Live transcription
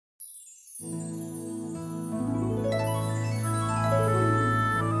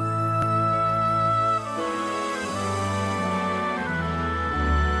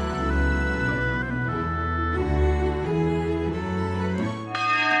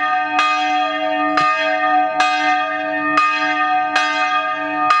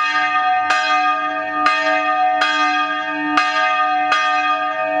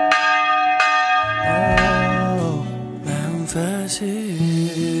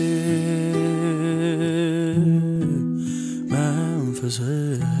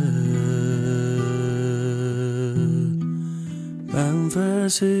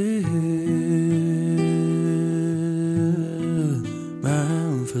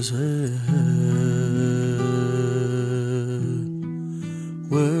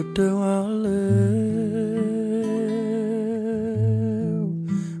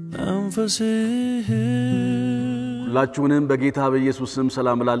ሁላችሁንም በጌታ በኢየሱስ ስም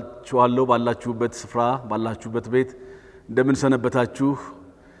ሰላም እላችኋለሁ። ባላችሁበት ስፍራ ባላችሁበት ቤት እንደምን ሰነበታችሁ?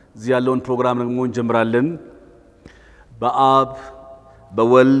 እዚህ ያለውን ፕሮግራም ደግሞ እንጀምራለን። በአብ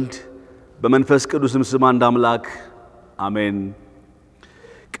በወልድ በመንፈስ ቅዱስም ስም አንድ አምላክ አሜን።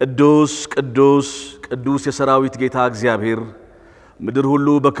 ቅዱስ ቅዱስ ቅዱስ የሰራዊት ጌታ እግዚአብሔር ምድር ሁሉ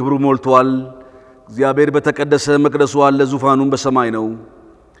በክብሩ ሞልቷል። እግዚአብሔር በተቀደሰ መቅደሱ አለ፣ ዙፋኑም በሰማይ ነው።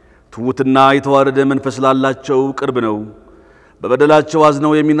 ትውትና የተዋረደ መንፈስ ላላቸው ቅርብ ነው። በበደላቸው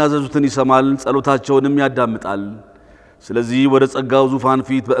አዝነው የሚናዘዙትን ይሰማል፣ ጸሎታቸውንም ያዳምጣል። ስለዚህ ወደ ጸጋው ዙፋን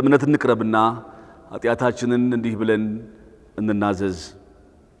ፊት በእምነት እንቅረብና ኃጢአታችንን እንዲህ ብለን እንናዘዝ።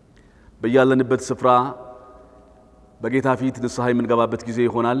 በያለንበት ስፍራ በጌታ ፊት ንስሐ የምንገባበት ጊዜ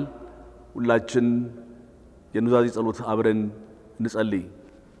ይሆናል። ሁላችን የኑዛዜ ጸሎት አብረን እንጸልይ።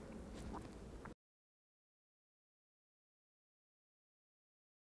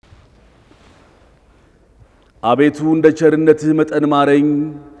 አቤቱ እንደ ቸርነትህ መጠን ማረኝ፣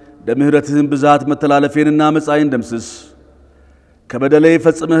 እንደ ምሕረትህም ብዛት መተላለፌንና መጻይን ደምስስ። ከበደሌ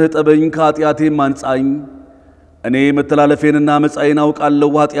ፈጽመህ እጠበኝ፣ ከኃጢአቴም አንጻኝ። እኔ መተላለፌንና መጻይን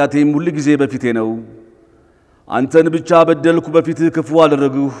አውቃለሁ፣ ኃጢአቴም ሁል ጊዜ በፊቴ ነው። አንተን ብቻ በደልኩ፣ በፊትህ ክፉ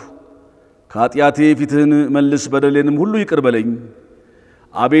አደረግሁ። ከኃጢአቴ ፊትህን መልስ፣ በደሌንም ሁሉ ይቅር በለኝ።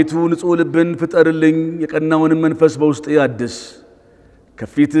 አቤቱ ንጹሕ ልብን ፍጠርልኝ፣ የቀናውንም መንፈስ በውስጤ አድስ።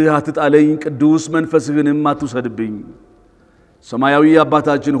 ከፊትህ አትጣለኝ፣ ቅዱስ መንፈስህንም አትውሰድብኝ። ሰማያዊ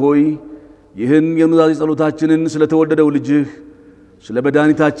አባታችን ሆይ ይህን የኑዛዜ ጸሎታችንን ስለተወደደው ልጅህ ስለ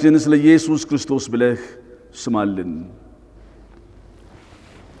መድኃኒታችን ስለ ኢየሱስ ክርስቶስ ብለህ ስማልን።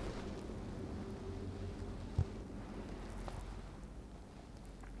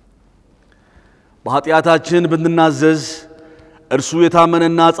 በኃጢአታችን ብንናዘዝ እርሱ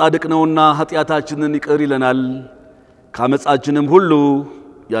የታመነና ጻድቅ ነውና ኃጢአታችንን ይቅር ይለናል፣ ከዓመፃችንም ሁሉ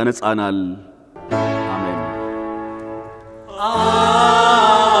ያነጻናል። አሜን።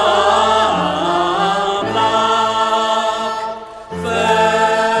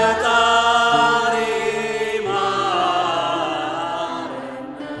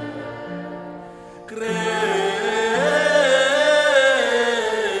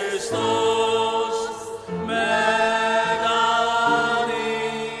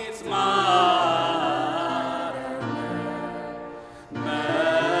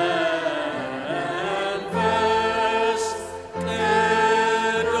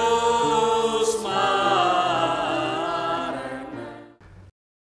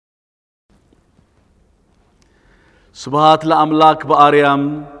 ስብሐት ለአምላክ በአርያም፣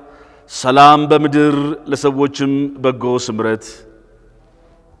 ሰላም በምድር ለሰዎችም በጎ ስምረት።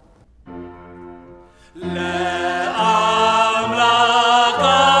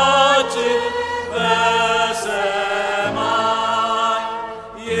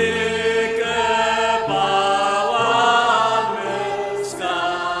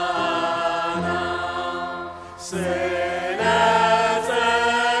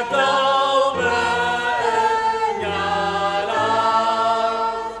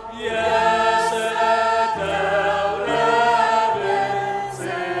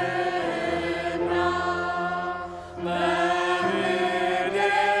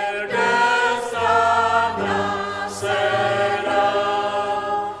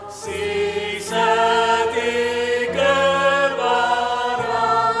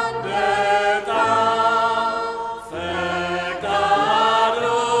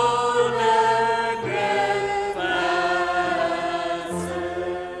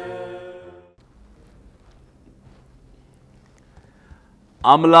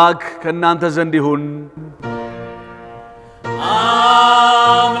 አምላክ ከእናንተ ዘንድ ይሁን።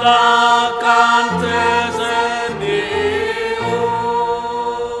 አምላክ ካንተ ዘንድ ይሁን።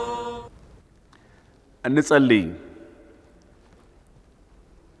 እንጸልይ።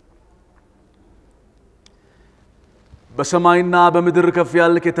 በሰማይና በምድር ከፍ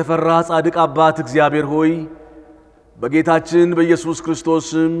ያልክ የተፈራህ ጻድቅ አባት እግዚአብሔር ሆይ በጌታችን በኢየሱስ ክርስቶስ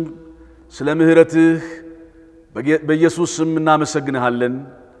ስም ስለ ምሕረትህ በኢየሱስ ስም እናመሰግንሃለን።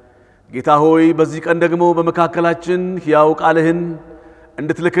 ጌታ ሆይ በዚህ ቀን ደግሞ በመካከላችን ሕያው ቃልህን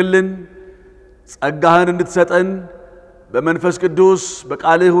እንድትልክልን ጸጋህን እንድትሰጠን በመንፈስ ቅዱስ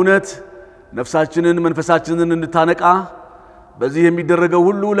በቃልህ እውነት ነፍሳችንን መንፈሳችንን እንድታነቃ በዚህ የሚደረገው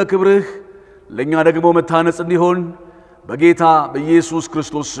ሁሉ ለክብርህ ለኛ ደግሞ መታነጽ እንዲሆን በጌታ በኢየሱስ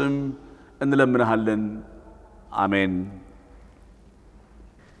ክርስቶስ ስም እንለምንሃለን። አሜን።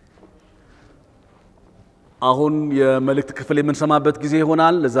 አሁን የመልእክት ክፍል የምንሰማበት ጊዜ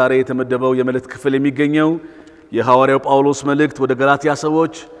ይሆናል። ለዛሬ የተመደበው የመልእክት ክፍል የሚገኘው የሐዋርያው ጳውሎስ መልእክት ወደ ገላትያ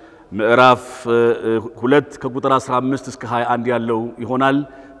ሰዎች ምዕራፍ 2 ከቁጥር 15 እስከ 21 ያለው ይሆናል።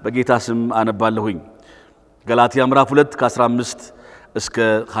 በጌታ ስም አነባለሁኝ። ገላትያ ምዕራፍ 2 ከ15 እስከ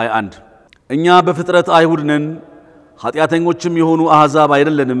 21 እኛ በፍጥረት አይሁድ ነን፣ ኃጢአተኞችም የሆኑ አሕዛብ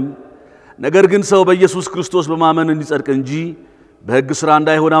አይደለንም። ነገር ግን ሰው በኢየሱስ ክርስቶስ በማመን እንዲጸድቅ እንጂ በሕግ ሥራ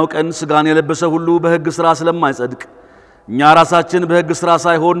እንዳይሆን አውቀን ሥጋን የለበሰ ሁሉ በሕግ ሥራ ስለማይጸድቅ እኛ ራሳችን በሕግ ሥራ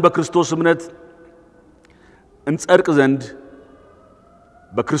ሳይሆን በክርስቶስ እምነት እንጸድቅ ዘንድ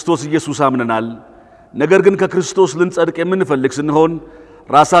በክርስቶስ ኢየሱስ አምነናል። ነገር ግን ከክርስቶስ ልንጸድቅ የምንፈልግ ስንሆን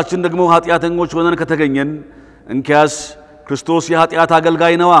ራሳችን ደግሞ ኃጢአተኞች ሆነን ከተገኘን እንኪያስ ክርስቶስ የኃጢአት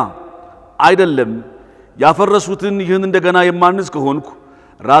አገልጋይ ነዋ? አይደለም። ያፈረሱትን ይህን እንደገና የማንጽ ከሆንኩ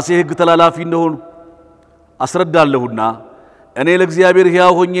ራሴ ሕግ ተላላፊ እንደሆን አስረዳለሁና እኔ ለእግዚአብሔር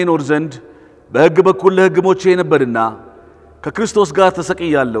ሕያው ሆኜ ኖር ዘንድ በሕግ በኩል ለሕግ ሞቼ ነበርና ከክርስቶስ ጋር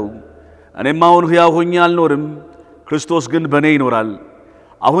ተሰቅያለሁ። እኔም አሁን ሕያው ሆኜ አልኖርም፣ ክርስቶስ ግን በእኔ ይኖራል።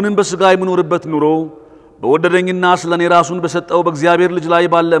 አሁንም በሥጋ የምኖርበት ኑሮ በወደደኝና ስለ እኔ ራሱን በሰጠው በእግዚአብሔር ልጅ ላይ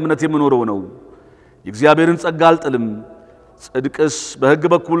ባለ እምነት የምኖረው ነው። የእግዚአብሔርን ጸጋ አልጥልም። ጽድቅስ በሕግ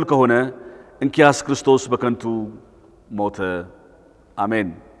በኩል ከሆነ እንኪያስ ክርስቶስ በከንቱ ሞተ። አሜን።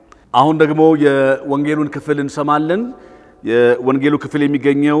 አሁን ደግሞ የወንጌሉን ክፍል እንሰማለን። የወንጌሉ ክፍል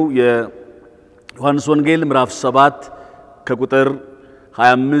የሚገኘው የዮሐንስ ወንጌል ምዕራፍ 7 ከቁጥር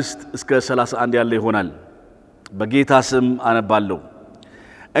 25 እስከ 31 ያለ ይሆናል። በጌታ ስም አነባለሁ።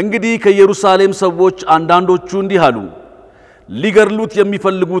 እንግዲህ ከኢየሩሳሌም ሰዎች አንዳንዶቹ እንዲህ አሉ፣ ሊገድሉት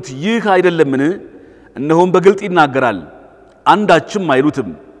የሚፈልጉት ይህ አይደለምን? እነሆም በግልጥ ይናገራል፣ አንዳችም አይሉትም።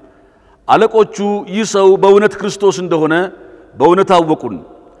 አለቆቹ ይህ ሰው በእውነት ክርስቶስ እንደሆነ በእውነት አወቁን።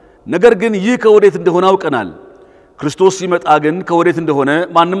 ነገር ግን ይህ ከወዴት እንደሆነ አውቀናል። ክርስቶስ ሲመጣ ግን ከወዴት እንደሆነ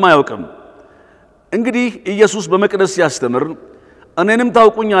ማንም አያውቅም። እንግዲህ ኢየሱስ በመቅደስ ሲያስተምር እኔንም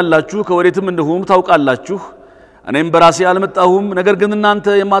ታውቁኛላችሁ፣ ከወዴትም እንደሆንኩ ታውቃላችሁ። እኔም በራሴ አልመጣሁም፣ ነገር ግን እናንተ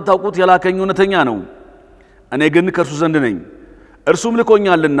የማታውቁት የላከኝ እውነተኛ ነው። እኔ ግን ከእርሱ ዘንድ ነኝ፣ እርሱም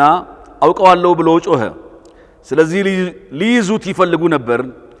ልኮኛልና አውቀዋለሁ ብሎ ጮኸ። ስለዚህ ሊይዙት ይፈልጉ ነበር፣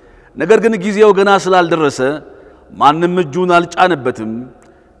 ነገር ግን ጊዜው ገና ስላልደረሰ ማንም እጁን አልጫነበትም።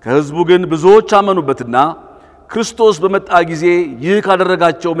 ከሕዝቡ ግን ብዙዎች አመኑበትና ክርስቶስ በመጣ ጊዜ ይህ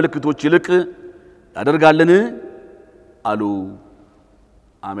ካደረጋቸው ምልክቶች ይልቅ ያደርጋልን አሉ።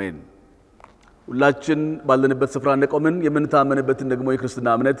 አሜን። ሁላችን ባለንበት ስፍራ እንደቆምን የምንታመንበትን ደግሞ የክርስትና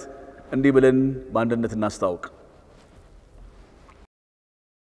እምነት እንዲህ ብለን በአንድነት እናስታውቅ።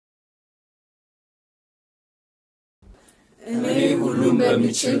 እኔ ሁሉን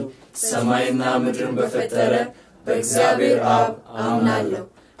በሚችል ሰማይና ምድርን በፈጠረ በእግዚአብሔር አብ አምናለሁ።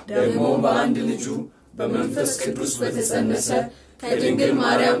 ደግሞ በአንድ ልጁ በመንፈስ ቅዱስ በተጸነሰ ከድንግል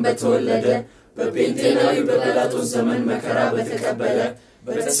ማርያም በተወለደ በጴንጤናዊ በጲላጦስ ዘመን መከራ በተቀበለ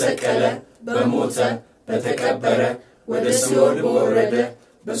በተሰቀለ በሞተ በተቀበረ ወደ ሲኦል በወረደ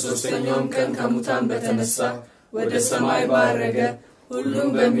በሦስተኛውም ቀን ከሙታን በተነሳ ወደ ሰማይ ባረገ ሁሉን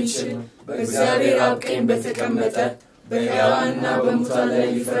በሚችል በእግዚአብሔር አብ ቀኝ በተቀመጠ በሕያዋንና በሙታን ላይ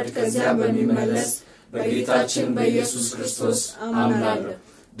ሊፈርድ ከዚያ በሚመለስ በጌታችን በኢየሱስ ክርስቶስ አምናለሁ።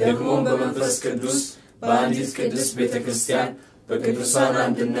 ደግሞም በመንፈስ ቅዱስ በአንዲት ቅድስት ቤተክርስቲያን በቅዱሳን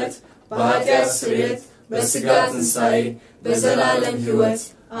አንድነት በኃጢአት ስርየት በሥጋ ትንሣኤ በዘላለም ሕይወት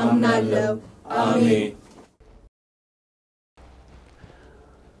አምናለሁ። አሜን።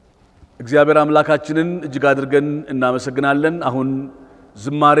 እግዚአብሔር አምላካችንን እጅግ አድርገን እናመሰግናለን። አሁን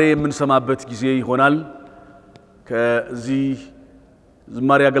ዝማሬ የምንሰማበት ጊዜ ይሆናል። ከዚህ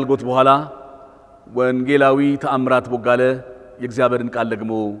ዝማሬ አገልግሎት በኋላ ወንጌላዊ ተአምራት ቦጋለ የእግዚአብሔርን ቃል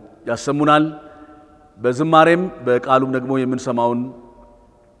ደግሞ ያሰሙናል። በዝማሬም በቃሉም ደግሞ የምንሰማውን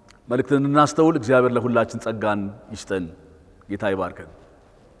መልእክትን እናስተውል። እግዚአብሔር ለሁላችን ጸጋን ይስጠን። ጌታ ይባርከን።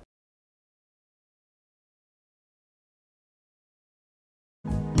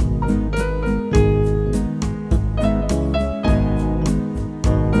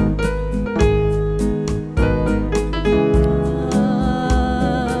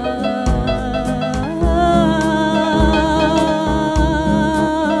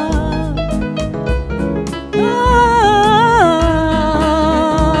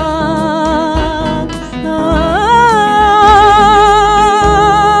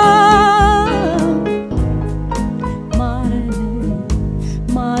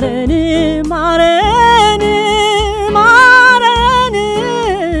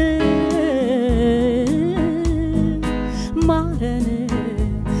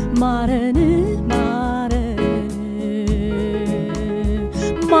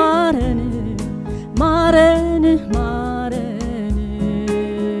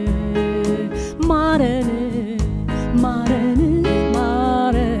 ማረን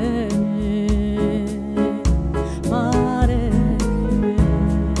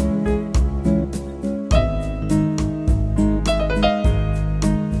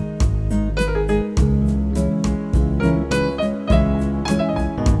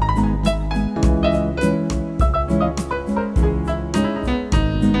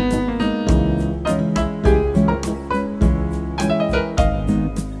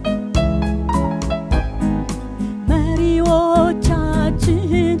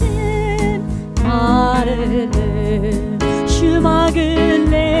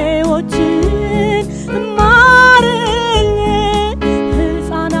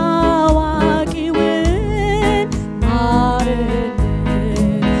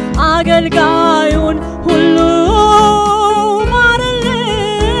አገልጋዩን ሁሉ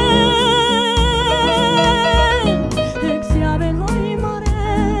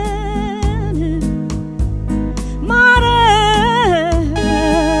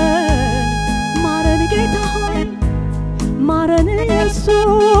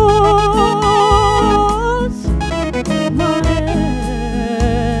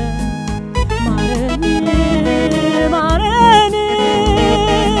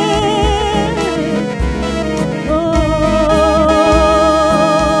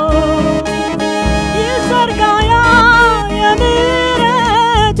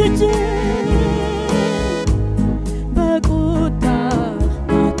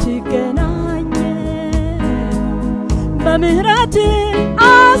በምህረት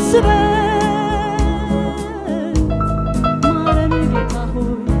አስበን ማረን ጌታ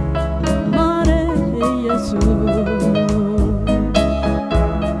ሆይ ማረን ኢየሱስ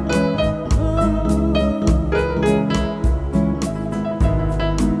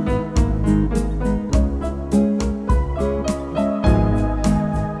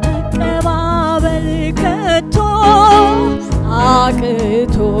መቀባበል ከቶ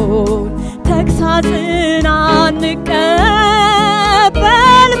አቅቶን ተግሳጽን አንቀበል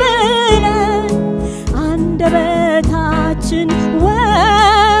ብለን አንደበታችን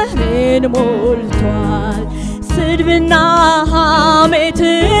ወሬን ሞልቷል ስድብና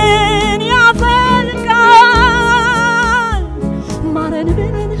ሐሜትን ያፈልቃል ማረን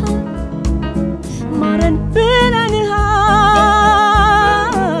ብለንሃል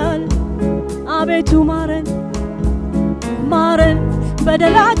አቤቱ ማረን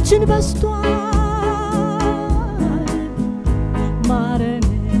በደላችን በስቷል ማረን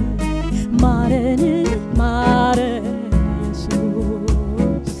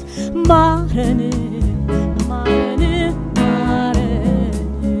ኢየሱስ ማረን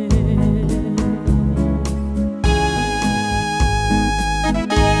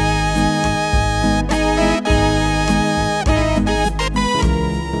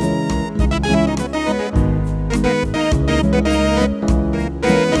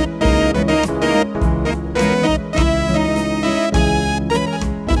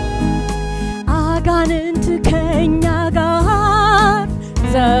አጋንንት ከኛ ጋር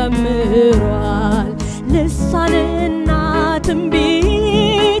ዘምሯል ልሳንና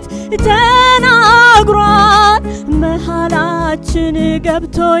ትንቢት ተናግሯል መሃላችን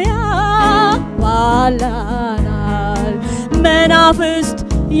ገብቶ ያባላናል መናፍስት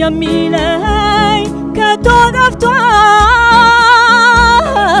የሚለይ ከቶ ጠፍቷል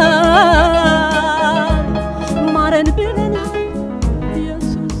ማረን ብለናል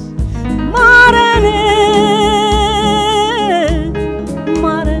ኢየሱስ ማረን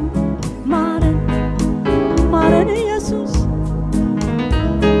ኢየሱስ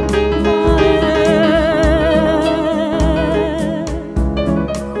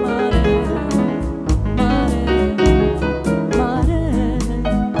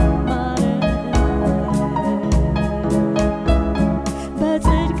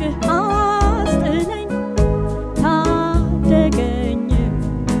በጽድቅ አስጥለኝ ታደገኝ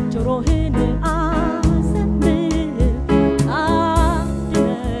ጆሮህን አዘንብል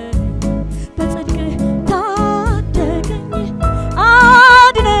አድነኝ በጽድቅ ታደገኝ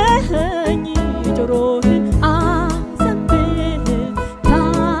አድነኝ ጆሮህን አዘንብል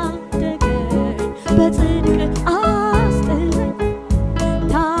ታደገኝ በጽድቅ አስጥለኝ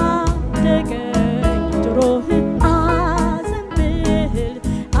ታደገኝ ጆሮህን አዘንብል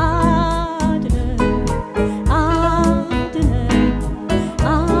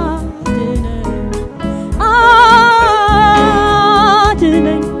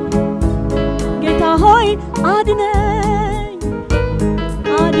አድነኝ ጌታ ሆይ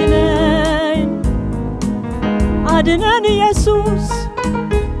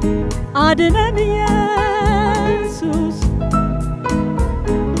አድነን ኢየሱስ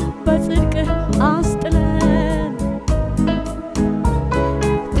በጽድቅ አስጥለን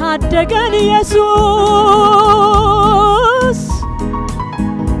ታደገን ኢየሱስ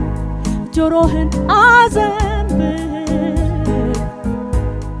ጆሮህን አዘንብል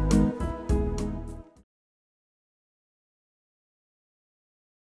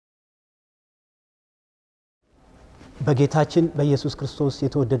በጌታችን በኢየሱስ ክርስቶስ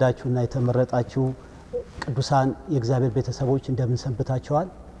የተወደዳችሁና የተመረጣችሁ ቅዱሳን የእግዚአብሔር ቤተሰቦች እንደምን ሰንብታችኋል?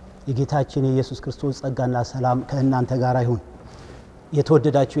 የጌታችን የኢየሱስ ክርስቶስ ጸጋና ሰላም ከእናንተ ጋር ይሁን።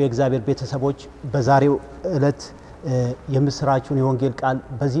 የተወደዳችሁ የእግዚአብሔር ቤተሰቦች በዛሬው ዕለት የምስራቹን የወንጌል ቃል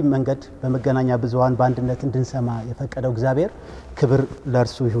በዚህ መንገድ በመገናኛ ብዙሃን በአንድነት እንድንሰማ የፈቀደው እግዚአብሔር ክብር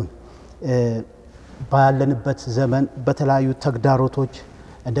ለእርሱ ይሁን። ባለንበት ዘመን በተለያዩ ተግዳሮቶች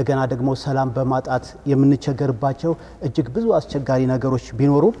እንደገና ደግሞ ሰላም በማጣት የምንቸገርባቸው እጅግ ብዙ አስቸጋሪ ነገሮች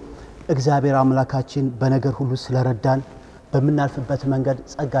ቢኖሩ እግዚአብሔር አምላካችን በነገር ሁሉ ስለረዳን በመናልፍበት መንገድ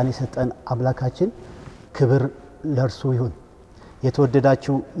ጸጋን የሰጠን አምላካችን ክብር ለእርሱ ይሁን።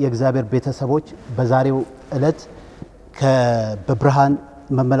 የተወደዳችሁ የእግዚአብሔር ቤተሰቦች በዛሬው ዕለት በብርሃን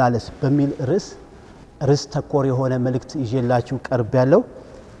መመላለስ በሚል ርዕስ ተኮር የሆነ መልእክት ይዤላችሁ ቀርብ ያለው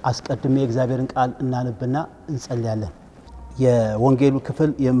አስቀድሜ የእግዚአብሔርን ቃል እናነብና እንጸልያለን። የወንጌሉ ክፍል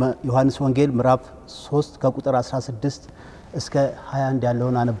የዮሐንስ ወንጌል ምዕራፍ 3 ከቁጥር 16 እስከ 21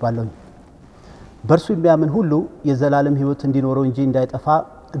 ያለውን አነባለሁ። በእርሱ የሚያምን ሁሉ የዘላለም ሕይወት እንዲኖረው እንጂ እንዳይጠፋ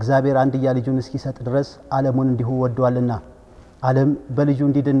እግዚአብሔር አንድያ ልጁን እስኪሰጥ ድረስ ዓለሙን እንዲሁ ወዷልና። ዓለም በልጁ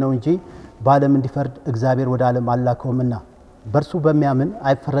እንዲድን ነው እንጂ በዓለም እንዲፈርድ እግዚአብሔር ወደ ዓለም አላከውምና። በእርሱ በሚያምን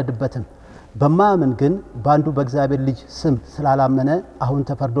አይፈረድበትም። በማያምን ግን በአንዱ በእግዚአብሔር ልጅ ስም ስላላመነ አሁን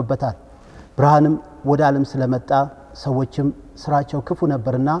ተፈርዶበታል። ብርሃንም ወደ ዓለም ስለመጣ ሰዎችም ስራቸው ክፉ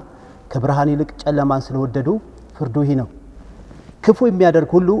ነበርና ከብርሃን ይልቅ ጨለማን ስለወደዱ ፍርዱ ይህ ነው። ክፉ የሚያደርግ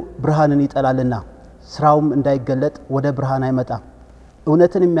ሁሉ ብርሃንን ይጠላልና ስራውም እንዳይገለጥ ወደ ብርሃን አይመጣም።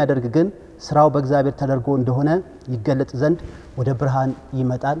 እውነትን የሚያደርግ ግን ስራው በእግዚአብሔር ተደርጎ እንደሆነ ይገለጥ ዘንድ ወደ ብርሃን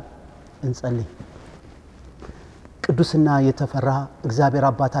ይመጣል። እንጸልይ። ቅዱስና የተፈራ እግዚአብሔር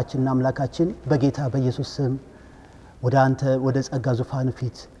አባታችንና አምላካችን በጌታ በኢየሱስ ስም ወደ አንተ ወደ ጸጋ ዙፋን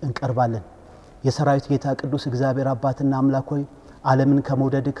ፊት እንቀርባለን። የሰራዊት ጌታ ቅዱስ እግዚአብሔር አባትና አምላክ ሆይ ዓለምን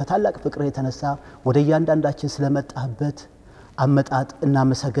ከመውደድ ከታላቅ ፍቅር የተነሳ ወደ እያንዳንዳችን ስለመጣህበት አመጣጥ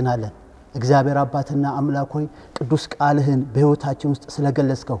እናመሰግናለን። እግዚአብሔር አባትና አምላክ ሆይ ቅዱስ ቃልህን በሕይወታችን ውስጥ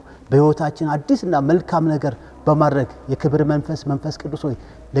ስለገለጽከው በሕይወታችን አዲስና መልካም ነገር በማድረግ የክብር መንፈስ ቅዱስ ሆይ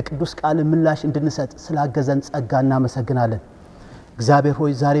ለቅዱስ ቃል ምላሽ እንድንሰጥ ስላገዘን ጸጋ እናመሰግናለን። እግዚአብሔር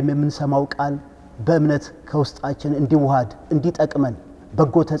ሆይ ዛሬም የምንሰማው ቃል በእምነት ከውስጣችን እንዲዋሃድ እንዲጠቅመን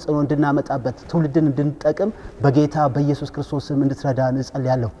በጎ ተጽዕኖ እንድናመጣበት ትውልድን እንድንጠቅም በጌታ በኢየሱስ ክርስቶስ ስም እንድትረዳን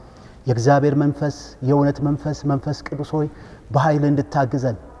እጸልያለሁ። የእግዚአብሔር መንፈስ የእውነት መንፈስ ቅዱስ ሆይ በኃይል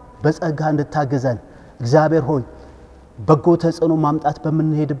እንድታግዘን በጸጋ እንድታግዘን እግዚአብሔር ሆይ በጎ ተጽዕኖ ማምጣት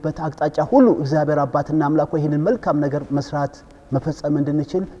በመንሄድበት አቅጣጫ ሁሉ እግዚአብሔር አባትና አምላክ ሆይ ይህንን መልካም ነገር መስራት መፈጸም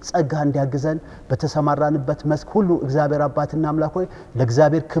እንድንችል ጸጋ እንዲያግዘን በተሰማራንበት መስክ ሁሉ እግዚአብሔር አባትና አምላክ ሆይ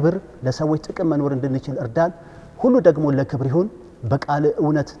ለእግዚአብሔር ክብር ለሰዎች ጥቅም መኖር እንድንችል እርዳን። ሁሉ ደግሞ ለክብር ይሁን። በቃል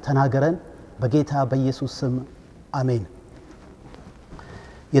እውነት ተናገረን በጌታ በኢየሱስ ስም አሜን።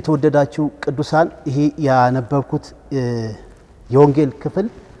 የተወደዳችሁ ቅዱሳን ይሄ ያነበብኩት የወንጌል ክፍል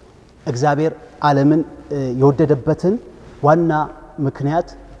እግዚአብሔር ዓለምን የወደደበትን ዋና ምክንያት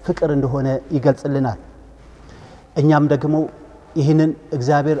ፍቅር እንደሆነ ይገልጽልናል። እኛም ደግሞ ይህንን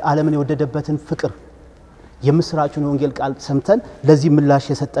እግዚአብሔር ዓለምን የወደደበትን ፍቅር የምስራቹን የወንጌል ቃል ሰምተን ለዚህ ምላሽ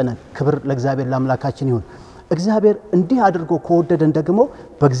የሰጠነን ክብር ለእግዚአብሔር ለአምላካችን ይሁን። እግዚአብሔር እንዲህ አድርጎ ከወደደን ደግሞ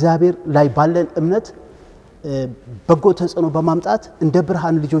በእግዚአብሔር ላይ ባለን እምነት በጎ ተጽዕኖ በማምጣት እንደ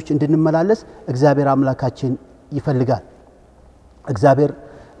ብርሃን ልጆች እንድንመላለስ እግዚአብሔር አምላካችን ይፈልጋል። እግዚአብሔር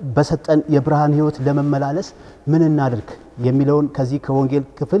በሰጠን የብርሃን ሕይወት ለመመላለስ ምን እናድርግ የሚለውን ከዚህ ከወንጌል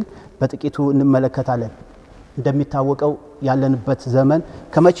ክፍል በጥቂቱ እንመለከታለን። እንደሚታወቀው ያለንበት ዘመን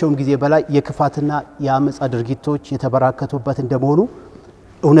ከመቼውም ጊዜ በላይ የክፋትና የአመጻ ድርጊቶች የተበራከቱበት እንደመሆኑ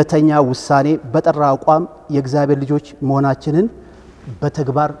እውነተኛ ውሳኔ በጠራ አቋም የእግዚአብሔር ልጆች መሆናችንን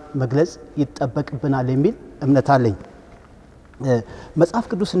በተግባር መግለጽ ይጠበቅብናል የሚል እምነት አለኝ። መጽሐፍ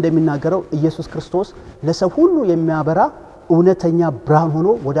ቅዱስ እንደሚናገረው ኢየሱስ ክርስቶስ ለሰው ሁሉ የሚያበራ እውነተኛ ብርሃን ሆኖ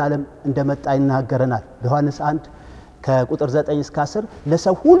ወደ ዓለም እንደመጣ ይናገረናል። ዮሐንስ 1 ከቁጥር 9 እስከ 10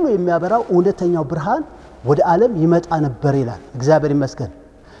 ለሰው ሁሉ የሚያበራው እውነተኛው ብርሃን ወደ ዓለም ይመጣ ነበር ይላል። እግዚአብሔር ይመስገን።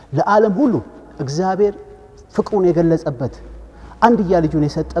 ለዓለም ሁሉ እግዚአብሔር ፍቅሩን የገለጸበት አንድያ ልጁን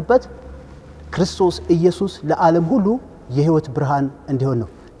የሰጠበት ክርስቶስ ኢየሱስ ለዓለም ሁሉ የሕይወት ብርሃን እንዲሆን ነው።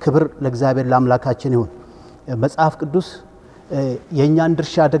 ክብር ለእግዚአብሔር ለአምላካችን ይሁን። መጽሐፍ ቅዱስ የኛን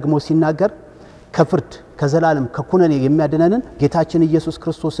ድርሻ ደግሞ ሲናገር ከፍርድ ከዘላለም ከኩነኔ የሚያድነንን ጌታችን ኢየሱስ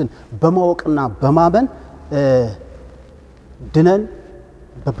ክርስቶስን በማወቅና በማመን ድነን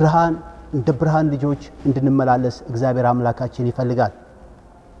በብርሃን እንደ ብርሃን ልጆች እንድንመላለስ እግዚአብሔር አምላካችን ይፈልጋል።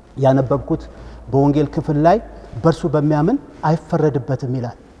 ያነበብኩት በወንጌል ክፍል ላይ በእርሱ በሚያምን አይፈረድበትም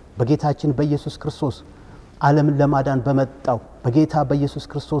ይላል። በጌታችን በኢየሱስ ክርስቶስ ዓለምን ለማዳን በመጣው በጌታ በኢየሱስ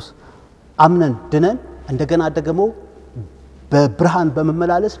ክርስቶስ አምነን ድነን እንደገና ደግሞ በብርሃን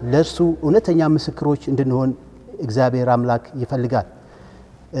በመመላለስ ለእርሱ እውነተኛ ምስክሮች እንድንሆን እግዚአብሔር አምላክ ይፈልጋል።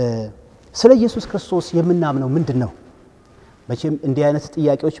 ስለ ኢየሱስ ክርስቶስ የምናምነው ምንድነው? መቼም እንዲህ አይነት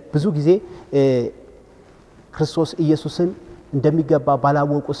ጥያቄዎች ብዙ ጊዜ ክርስቶስ ኢየሱስን እንደሚገባ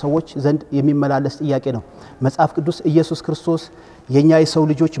ባላወቁ ሰዎች ዘንድ የሚመላለስ ጥያቄ ነው። መጽሐፍ ቅዱስ ኢየሱስ ክርስቶስ የኛ የሰው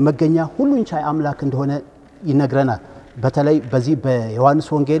ልጆች መገኛ ሁሉን ቻይ አምላክ እንደሆነ ይነግረናል። በተለይ በዚህ በዮሐንስ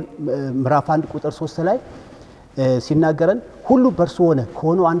ወንጌል ምዕራፍ 1 ቁጥር 3 ላይ ሲናገረን ሁሉ በርሱ ሆነ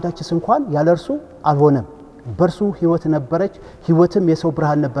ከሆነው አንዳችስ እንኳን ያለ እርሱ አልሆነም በርሱ ሕይወት ነበረች ሕይወትም የሰው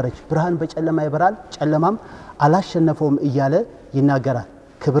ብርሃን ነበረች ብርሃን በጨለማ ይበራል ጨለማም አላሸነፈውም እያለ ይናገራል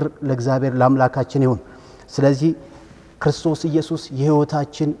ክብር ለእግዚአብሔር ለአምላካችን ይሁን ስለዚህ ክርስቶስ ኢየሱስ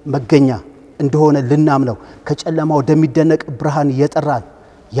የሕይወታችን መገኛ እንደሆነ ልናምነው ከጨለማው ወደሚደነቅ ብርሃን የጠራን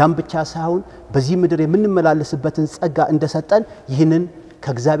ያም ብቻ ሳይሆን በዚህ ምድር የምንመላለስበትን ጸጋ እንደሰጠን ይህንን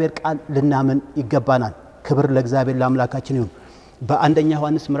ከእግዚአብሔር ቃል ልናምን ይገባናል ክብር ለእግዚአብሔር ለአምላካችን ይሁን በአንደኛ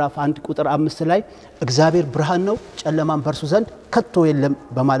ዮሐንስ ምዕራፍ 1 ቁጥር 5 ላይ እግዚአብሔር ብርሃን ነው ጨለማም በርሱ ዘንድ ከቶ የለም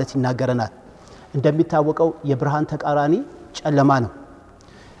በማለት ይናገረናል እንደሚታወቀው የብርሃን ተቃራኒ ጨለማ ነው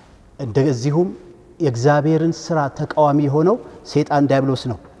እንደዚሁም የእግዚአብሔርን ሥራ ተቃዋሚ ሆነው ሰይጣን ዲያብሎስ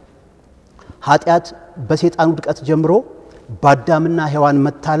ነው ኃጢአት በሰይጣን ውድቀት ጀምሮ በአዳምና ሔዋን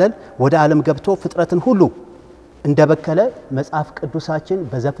መታለል ወደ ዓለም ገብቶ ፍጥረትን ሁሉ እንደበከለ መጽሐፍ ቅዱሳችን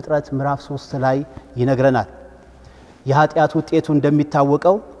በዘፍጥረት ምዕራፍ 3 ላይ ይነግረናል የኃጢአት ውጤቱ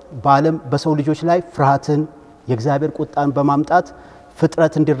እንደሚታወቀው በዓለም በሰው ልጆች ላይ ፍርሃትን የእግዚአብሔር ቁጣን በማምጣት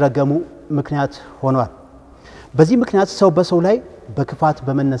ፍጥረት እንዲረገሙ ምክንያት ሆኗል በዚህ ምክንያት ሰው በሰው ላይ በክፋት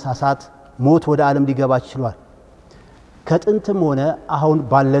በመነሳሳት ሞት ወደ ዓለም ሊገባ ይችላል ከጥንትም ሆነ አሁን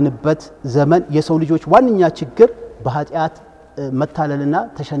ባለንበት ዘመን የሰው ልጆች ዋንኛ ችግር በኃጢአት መታለልና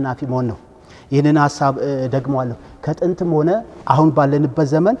ተሸናፊ መሆን ነው ይህንን ሐሳብ ደግመዋለሁ ከጥንትም ሆነ አሁን ባለንበት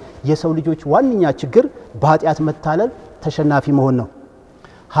ዘመን የሰው ልጆች ዋንኛ ችግር በኃጢአት መታለል ተሸናፊ መሆን ነው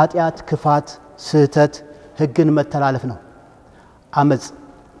ኃጢአት ክፋት ስህተት ሕግን መተላለፍ ነው አመጽ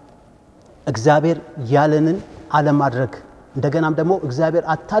እግዚአብሔር ያለንን አለማድረግ እንደገናም ደግሞ እግዚአብሔር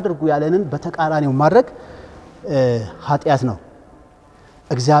አታድርጉ ያለንን በተቃራኒው ማድረግ ኃጢአት ነው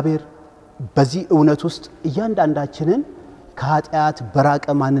እግዚአብሔር በዚህ እውነት ውስጥ እያንዳንዳችንን ከኃጢአት በራቀ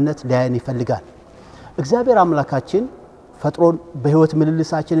ማንነት ሊያየን ይፈልጋል እግዚአብሔር አምላካችን ፈጥሮን በሕይወት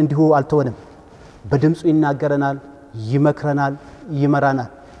ምልልሳችን እንዲሁ አልተወንም በድምጹ ይናገረናል ይመክረናል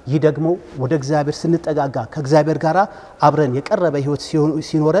ይመራናል ይህ ደግሞ ወደ እግዚአብሔር ስንጠጋጋ ከእግዚአብሔር ጋር አብረን የቀረበ ሕይወት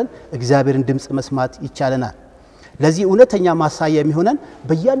ሲኖረን እግዚአብሔርን ድምጽ መስማት ይቻለናል ለዚህ እውነተኛ ማሳያ የሚሆነን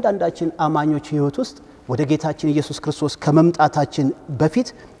በእያንዳንዳችን አማኞች ሕይወት ውስጥ ወደ ጌታችን ኢየሱስ ክርስቶስ ከመምጣታችን በፊት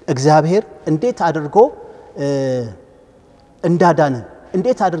እግዚአብሔር እንዴት አድርጎ እንዳዳነን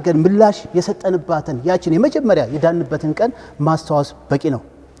እንዴት አድርገን ምላሽ የሰጠንባትን ያችን የመጀመሪያ የዳንበትን ቀን ማስተዋስ በቂ ነው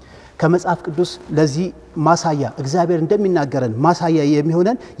ከመጽሐፍ ቅዱስ ለዚህ ማሳያ እግዚአብሔር እንደሚናገረን ማሳያ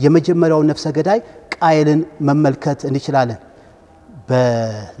የሚሆነን የመጀመሪያው ነፍሰ ገዳይ ቃየልን መመልከት እንችላለን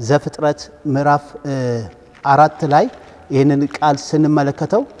በዘፍጥረት ምዕራፍ 4 ላይ ይህንን ቃል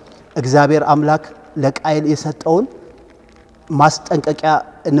ስንመለከተው እግዚአብሔር አምላክ ለቃየል የሰጠውን ማስጠንቀቂያ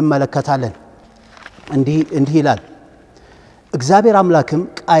እንመለከታለን እንዲህ ይላል እግዚአብሔር አምላክም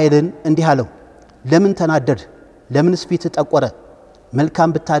ቃየልን እንዲህ አለው ለምን ተናደድ ለምንስ ፊት ተጠቆረ መልካም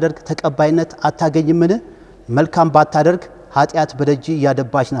ብታደርግ ተቀባይነት አታገኝምን መልካም ባታደርግ ኃጢአት በደጅ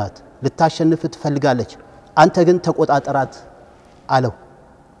ያደባች ናት ልታሸንፍ ትፈልጋለች አንተ ግን ተቆጣጣራት አለው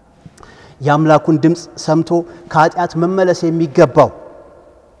ያምላኩን ድምጽ ሰምቶ ከኃጢአት መመለስ የሚገባው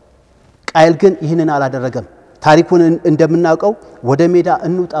ቃየል ግን ይህንን አላደረገም ታሪኩን እንደምናውቀው ወደ ሜዳ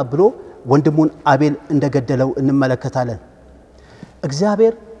እንውጣ ብሎ ወንድሙን አቤል እንደገደለው እንመለከታለን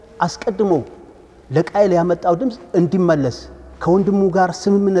እግዚአብሔር አስቀድሞ ለቃየል ያመጣው ድምጽ እንዲመለስ ከወንድሙ ጋር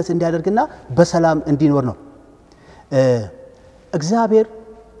ስምምነት እንዲያደርግና በሰላም እንዲኖር ነው እግዚአብሔር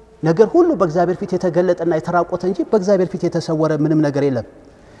ነገር ሁሉ በእግዚአብሔር ፊት የተገለጠና የተራቆተ እንጂ በእግዚአብሔር ፊት የተሰወረ ምንም ነገር የለም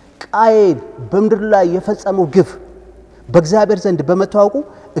ቃየል በምድር ላይ የፈጸመው ግፍ በእግዚአብሔር ዘንድ በመታወቁ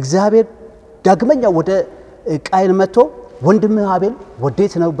እግዚአብሔር ዳግመኛ ወደ ቃየል መጥቶ ወንድምህ አቤል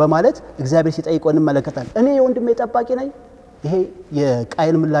ወዴት ነው በማለት እግዚአብሔር ሲጠይቀው እንመለከታለን እኔ የወንድሜ ጠባቂ ነኝ ይሄ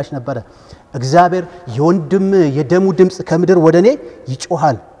የቃየል ምላሽ ነበር እግዚአብሔር የወንድም የደሙ ድምጽ ከምድር ወደኔ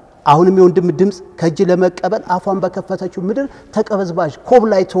ይጮሃል አሁንም የወንድም ድምጽ ከእጅ ለመቀበል አፏን በከፈተችው ምድር ተቀበዝባዥ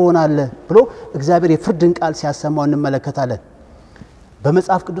ኮብላይ ትሆናለህ ብሎ እግዚአብሔር የፍርድን ቃል ሲያሰማው እንመለከታለን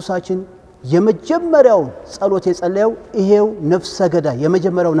በመጽሐፍ ቅዱሳችን የመጀመሪያው ጸሎት የጸለየው ይሄው ነፍሰ ገዳይ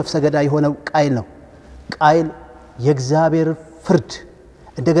የመጀመሪያው ነፍሰ ገዳይ የሆነው ቃየል ነው ቃየል የእግዚአብሔር ፍርድ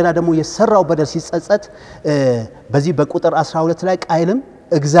እንደገና ደግሞ የሰራው በደል ሲጸጸት በዚህ በቁጥር 12 ላይ ቃየልም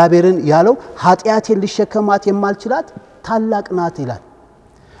እግዚአብሔርን ያለው ኃጢአቴን ሊሸከማት የማልችላት ታላቅ ናት ይላል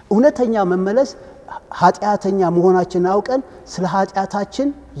እውነተኛ መመለስ ኃጢአተኛ መሆናችንን አውቀን ስለ ኃጢአታችን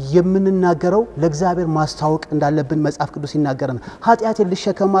የምንናገረው ለእግዚአብሔር ማስተዋወቅ እንዳለብን መጽሐፍ ቅዱስ ይናገረናል ኃጢአቴን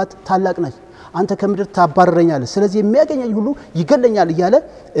ሊሸከማት ታላቅ ነች አንተ ከምድር ታባረረኛለህ ስለዚህ የሚያገኘኝ ሁሉ ይገለኛል እያለ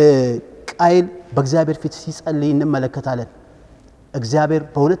ቃየል በእግዚአብሔር ፊት ሲጸልይ እንመለከታለን እግዚአብሔር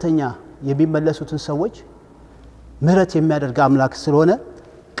በእውነተኛ የሚመለሱትን ሰዎች ምህረት የሚያደርግ አምላክ ስለሆነ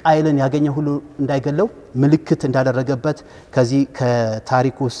ቃየልን ያገኘ ሁሉ እንዳይገለው ምልክት እንዳደረገበት ከዚህ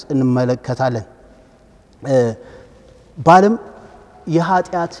ከታሪኩ ውስጥ እንመለከታለን ባለም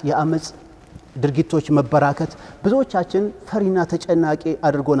የኃጢአት የአመጽ ድርጊቶች መበራከት ብዙዎቻችን ፈሪና ተጨናቂ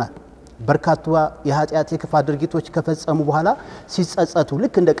አድርጎናል በርካታ የኃጢአት የክፋት ድርጊቶች ከፈጸሙ በኋላ ሲጸጸቱ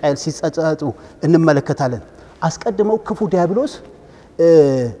ልክ እንደ ቃየል ሲጸጸቱ እንመለከታለን አስቀድመው ክፉ ዲያብሎስ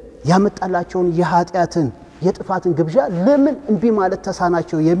ያመጣላቸውን የኃጢአትን የጥፋትን ግብዣ ለምን እንቢ ማለት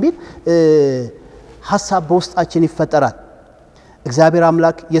ተሳናቸው የሚል ሐሳብ በውስጣችን ይፈጠራል እግዚአብሔር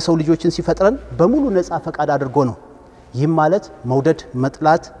አምላክ የሰው ልጆችን ሲፈጥረን በሙሉ ነፃ ፈቃድ አድርጎ ነው ይህም ማለት መውደድ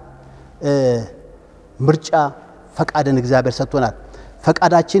መጥላት ምርጫ ፈቃድን እግዚአብሔር ሰጥቶናል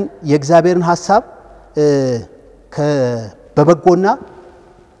ፈቃዳችን የእግዚአብሔርን ሐሳብ በበጎና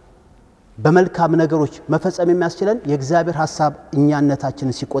በመልካም ነገሮች መፈጸም የሚያስችለን የእግዚአብሔር ሐሳብ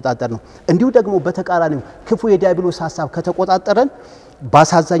እኛነታችንን ሲቆጣጠር ነው እንዲሁ ደግሞ በተቃራኒው ክፉ የዲያብሎስ ሐሳብ ከተቆጣጠረን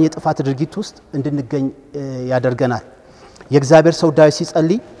ባሳዛኝ የጥፋት ድርጊት ውስጥ እንድንገኝ ያደርገናል የእግዚአብሔር ሰው ዳዊት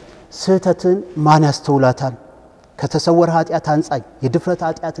ሲጸልይ ስህተትን ማን ያስተውላታል ከተሰወረ ኃጢአት አንጻኝ የድፍረት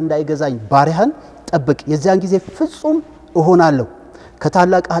ኃጢአት እንዳይገዛኝ ባሪያህን ጠብቅ የዚያን ጊዜ ፍጹም እሆናለሁ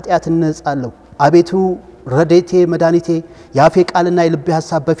ከታላቅ ኃጢአት እንነጻለሁ አቤቱ ረዴቴ መድኃኒቴ ያፌ ቃልና የልቤ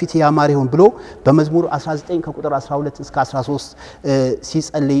ሐሳብ በፊት ያማረ ይሁን ብሎ በመዝሙር 19 ከቁጥር 12 እስከ 13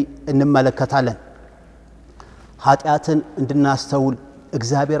 ሲጸልይ እንመለከታለን ኃጢአትን እንድናስተውል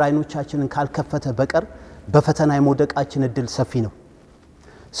እግዚአብሔር አይኖቻችንን ካልከፈተ በቀር በፈተና የመውደቃችን እድል ሰፊ ነው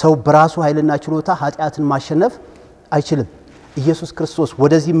ሰው በራሱ ኃይልና ችሎታ ኃጢአትን ማሸነፍ አይችልም ኢየሱስ ክርስቶስ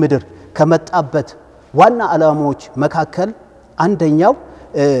ወደዚህ ምድር ከመጣበት ዋና ዓላማዎች መካከል አንደኛው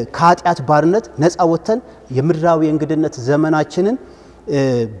ከኃጢአት ባርነት ነፃ ወጥተን የምድራዊ እንግድነት ዘመናችንን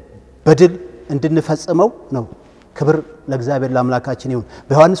በድል እንድንፈጽመው ነው ክብር ለእግዚአብሔር ለአምላካችን ይሁን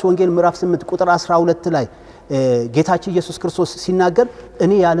በዮሐንስ ወንጌል ምዕራፍ 8 ቁጥር 12 ላይ ጌታችን ኢየሱስ ክርስቶስ ሲናገር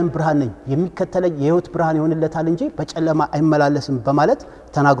እኔ የዓለም ብርሃን ነኝ የሚከተለኝ የሕይወት ብርሃን ይሆንለታል እንጂ በጨለማ አይመላለስም በማለት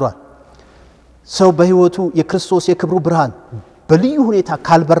ተናግሯል ሰው በሕይወቱ የክርስቶስ የክብሩ ብርሃን በልዩ ሁኔታ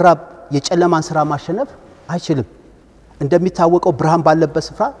ካልበራ የጨለማን ሥራ ማሸነፍ አይችልም እንደሚታወቀው ብርሃን ባለበት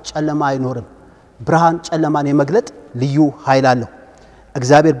ስፍራ ጨለማ አይኖርም ብርሃን ጨለማን የመግለጥ ልዩ ኃይል አለው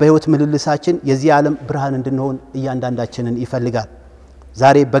እግዚአብሔር በሕይወት ምልልሳችን የዚህ ዓለም ብርሃን እንድንሆን እያንዳንዳችንን ይፈልጋል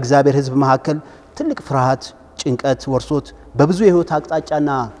ዛሬ በእግዚአብሔር ሕዝብ መካከል ትልቅ ፍርሃት ጭንቀት ወርሶት በብዙ የሕይወት አቅጣጫና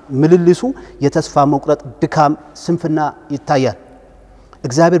ምልልሱ የተስፋ መቁረጥ ድካም ስንፍና ይታያል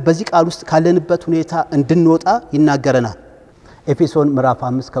እግዚአብሔር በዚህ ቃል ውስጥ ካለንበት ሁኔታ እንድንወጣ ይናገረናል ኤፌሶን ምዕራፍ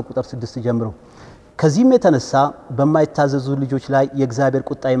 5 ከቁጥር 6 ጀምሮ ከዚህም የተነሳ በማይታዘዙ ልጆች ላይ የእግዚአብሔር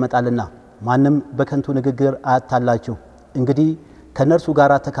ቁጣ ይመጣልና ማንም በከንቱ ንግግር አያታላችሁ እንግዲህ ከነርሱ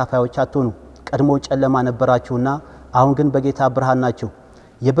ጋር ተካፋዮች አትሆኑ ቀድሞ ጨለማ ነበራችሁና አሁን ግን በጌታ ብርሃን ናችሁ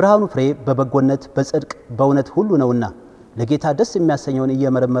የብርሃኑ ፍሬ በበጎነት በጽድቅ በእውነት ሁሉ ነውና ለጌታ ደስ የሚያሰኘውን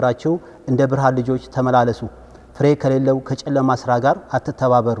እየመረመራችሁ እንደ ብርሃን ልጆች ተመላለሱ ፍሬ ከሌለው ከጨለማ ሥራ ጋር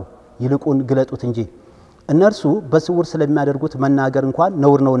አትተባበሩ ይልቁን ግለጡት እንጂ እነርሱ በስውር ስለሚያደርጉት መናገር እንኳን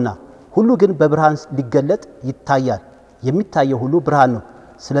ነውር ነውና ሁሉ ግን በብርሃን ሊገለጥ ይታያል የሚታየው ሁሉ ብርሃን ነው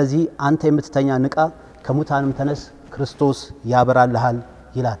ስለዚህ አንተ የምትተኛ ንቃ ከሙታንም ተነስ ክርስቶስ ያበራልሃል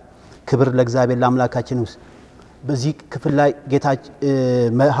ይላል ክብር ለእግዚአብሔር ለአምላካችን ውስጥ በዚህ ክፍል ላይ ጌታ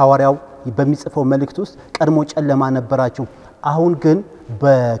ሐዋርያው በሚጽፈው መልእክት ውስጥ ቀድሞ ጨለማ ነበራችሁ አሁን ግን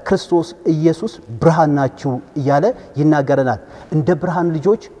በክርስቶስ ኢየሱስ ብርሃን ናችሁ እያለ ይናገረናል እንደ ብርሃን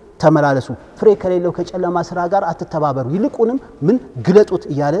ልጆች ተመላለሱ ፍሬ ከሌለው ከጨለማ ሥራ ጋር አትተባበሩ ይልቁንም ምን ግለጡት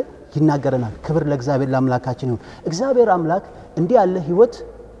እያለ ይናገረናል ክብር ለእግዚአብሔር ለአምላካችን ይሁን እግዚአብሔር አምላክ እንዲህ ያለ ሕይወት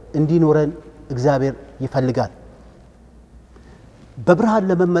እንዲኖረን እግዚአብሔር ይፈልጋል በብርሃን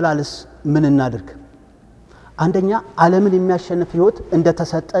ለመመላለስ ምን እናድርግ አንደኛ ዓለምን የሚያሸንፍ ሕይወት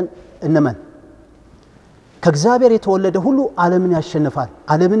እንደተሰጠን እንመን ከእግዚአብሔር የተወለደ ሁሉ ዓለምን ያሸንፋል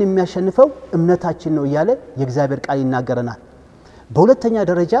ዓለምን የሚያሸንፈው እምነታችን ነው እያለ የእግዚአብሔር ቃል ይናገረናል በሁለተኛ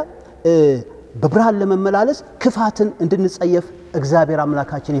ደረጃ በብርሃን ለመመላለስ ክፋትን እንድንጸየፍ እግዚአብሔር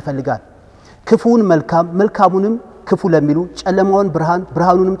አምላካችን ይፈልጋል ክፉን መልካም መልካሙንም ክፉ ለሚሉ ጨለማውን ብርሃን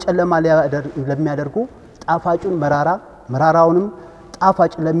ብርሃኑንም ጨለማ ለሚያደርጉ ጣፋጩን መራራ መራራውንም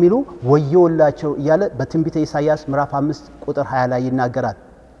ጣፋጭ ለሚሉ ወዮላቸው እያለ በትንቢተ ኢሳይያስ ምዕራፍ 5 ቁጥር 20 ላይ ይናገራል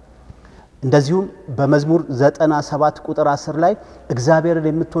እንደዚሁም በመዝሙር 97 ቁጥር 10 ላይ እግዚአብሔርን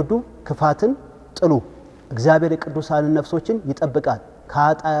የምትወዱ ክፋትን ጥሉ እግዚአብሔር የቅዱሳን ነፍሶችን ይጠብቃል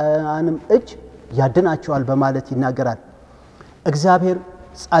ከኃጥአንም እጅ ያድናቸዋል በማለት ይናገራል እግዚአብሔር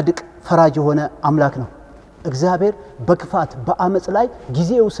ጻድቅ ፈራጅ የሆነ አምላክ ነው እግዚአብሔር በክፋት በአመጽ ላይ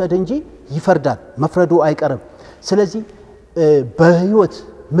ጊዜ ይወሰድ እንጂ ይፈርዳል መፍረዱ አይቀርም ስለዚህ በሕይወት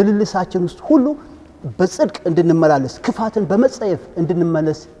ምልልሳችን ውስጥ ሁሉ በጽድቅ እንድንመላለስ ክፋትን በመጸየፍ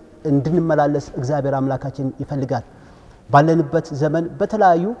እንድንመላለስ እግዚአብሔር አምላካችን ይፈልጋል ባለንበት ዘመን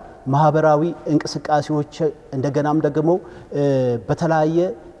በተለያዩ ማህበራዊ እንቅስቃሴዎች እንደገናም ደግሞ በተለያየ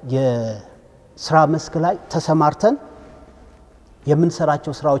ስራ መስክ ላይ ተሰማርተን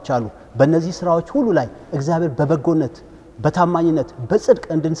የምንሰራቸው ስራዎች አሉ በእነዚህ ስራዎች ሁሉ ላይ እግዚአብሔር በበጎነት በታማኝነት በጽድቅ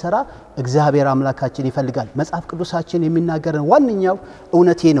እንድንሰራ እግዚአብሔር አምላካችን ይፈልጋል መጽሐፍ ቅዱሳችን የሚናገረን ዋንኛው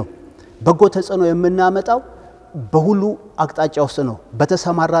እውነቴ ነው በጎ ተጽዕኖ የምናመጣው በሁሉ አቅጣጫ ውስጥ ነው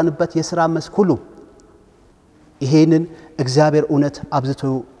በተሰማራንበት የሥራ መስክ ሁሉ ይሄንን እግዚአብሔር እውነት አብዝቶ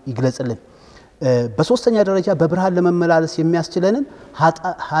ይግለጽልን በሶስተኛ ደረጃ በብርሃን ለመመላለስ የሚያስችለንን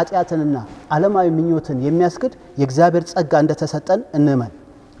ኃጢያትንና ዓለማዊ ምኞትን የሚያስክድ የእግዚአብሔር ጸጋ እንደተሰጠን እንመን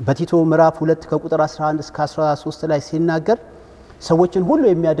በቲቶ ምዕራፍ 2 ከቁጥር 11 እስከ 13 ላይ ሲናገር ሰዎችን ሁሉ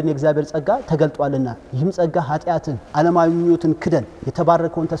የሚያድን የእግዚአብሔር ጸጋ ተገልጧልና ይህም ጸጋ ኃጢያትን ዓለማዊ ምኞትን ክደን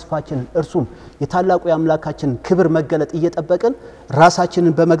የተባረከውን ተስፋችንን እርሱም የታላቁ የአምላካችን ክብር መገለጥ እየጠበቅን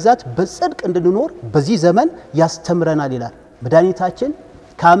ራሳችንን በመግዛት በጽድቅ እንድንኖር በዚህ ዘመን ያስተምረናል ይላል መድኃኒታችን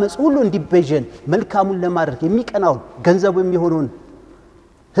ከአመጽ ሁሉ እንዲቤዠን መልካሙን ለማድረግ የሚቀናውን ገንዘቡ የሚሆነውን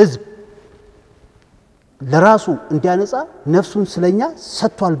ህዝብ ለራሱ እንዲያነጻ ነፍሱን ስለኛ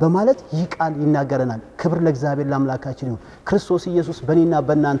ሰጥቷል በማለት ይህ ቃል ይናገረናል ክብር ለእግዚአብሔር ለአምላካችን ይሁን ክርስቶስ ኢየሱስ በእኔና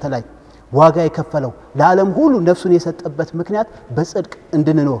በእናንተ ላይ ዋጋ የከፈለው ለዓለም ሁሉ ነፍሱን የሰጠበት ምክንያት በጽድቅ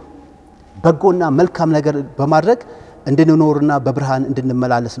እንድንኖር በጎና መልካም ነገር በማድረግ እንድንኖርና በብርሃን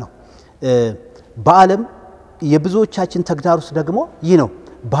እንድንመላለስ ነው በዓለም የብዙዎቻችን ተግዳሮት ደግሞ ይህ ነው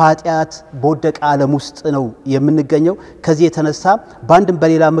በኃጢያት በወደቀ ዓለም ውስጥ ነው የምንገኘው ከዚህ የተነሳ በአንድም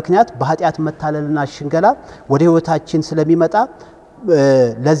በሌላ ምክንያት በኃጢያት መታለልና ሽንገላ ወደ ህይወታችን ስለሚመጣ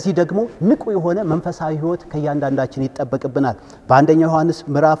ለዚህ ደግሞ ንቁ የሆነ መንፈሳዊ ህይወት ከያንዳንዳችን ይጠበቅብናል በአንደኛ ዮሐንስ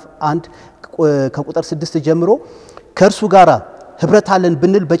ምዕራፍ 1 ከቁጥር 6 ጀምሮ ከእርሱ ጋራ ህብረት አለን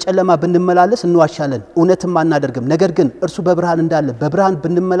ብንል በጨለማ ብንመላለስ እንዋሻለን እውነትም አናደርግም ነገር ግን እርሱ በብርሃን እንዳለ በብርሃን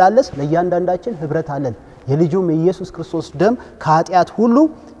ብንመላለስ ለያንዳንዳችን ህብረት አለን የልጁም የኢየሱስ ክርስቶስ ደም ከኃጢያት ሁሉ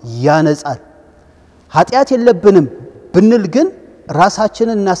ያነጻል ኃጢያት የለብንም ብንል ግን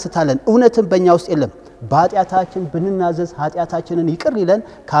ራሳችንን እናስታለን እውነትም በእኛ ውስጥ የለም በኃጢያታችን ብንናዘዝ ኃጢያታችንን ይቅር ይለን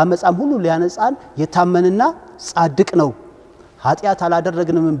ከአመጻም ሁሉ ሊያነጻን የታመነና ጻድቅ ነው ኃጢያት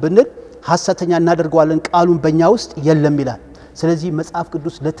አላደረግንም ብንል ሐሰተኛ እናደርገዋለን ቃሉን በእኛ ውስጥ የለም ይላል ስለዚህ መጽሐፍ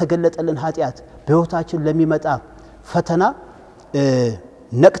ቅዱስ ለተገለጠልን ኃጢያት በህይወታችን ለሚመጣ ፈተና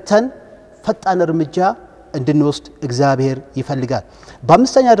ነቅተን ፈጣን እርምጃ እንድንወስድ እግዚአብሔር ይፈልጋል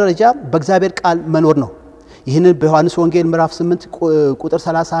በአምስተኛ ደረጃ በእግዚአብሔር ቃል መኖር ነው ይህንን በዮሐንስ ወንጌል ምዕራፍ 8 ቁጥር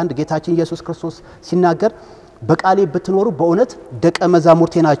 31 ጌታችን ኢየሱስ ክርስቶስ ሲናገር በቃሌ ብትኖሩ በእውነት ደቀ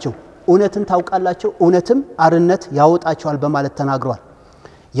መዛሙርቴ ናቸው እውነትን ታውቃላችሁ እውነትም አርነት ያወጣቸዋል በማለት ተናግሯል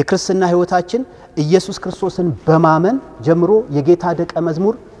የክርስትና ህይወታችን ኢየሱስ ክርስቶስን በማመን ጀምሮ የጌታ ደቀ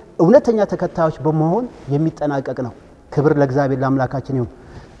መዝሙር እውነተኛ ተከታዮች በመሆን የሚጠናቀቅ ነው ክብር ለእግዚአብሔር ለአምላካችን ይሁን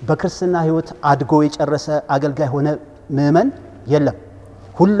በክርስትና ህይወት አድጎ የጨረሰ አገልጋይ ሆነ ምእመን የለም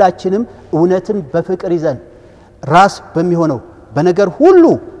ሁላችንም እውነትን በፍቅር ይዘን ራስ በሚሆነው በነገር ሁሉ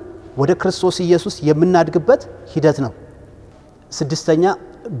ወደ ክርስቶስ ኢየሱስ የምናድግበት ሂደት ነው ስድስተኛ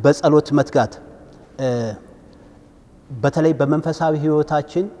በጸሎት መትጋት በተለይ በመንፈሳዊ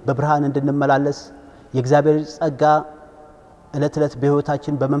ህይወታችን በብርሃን እንድንመላለስ የእግዚአብሔር ጸጋ እለት እለት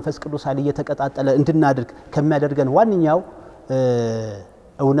በህይወታችን በመንፈስ ቅዱስ ኃይል እየተቀጣጠለ እንድናድርግ ከሚያደርገን ዋንኛው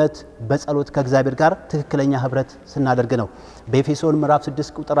እውነት በጸሎት ከእግዚአብሔር ጋር ትክክለኛ ህብረት ስናደርግ ነው በኤፌሶን ምዕራፍ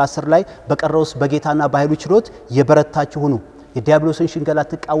 6 ቁጥር 10 ላይ በቀረውስ በጌታና በኃይሉ ችሎት የበረታችሁ ሁኑ የዲያብሎስን ሽንገላ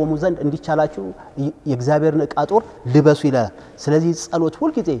ተቃወሙ ዘንድ እንዲቻላችሁ የእግዚአብሔርን ዕቃ ጦር ልበሱ ይላል ስለዚህ ጸሎት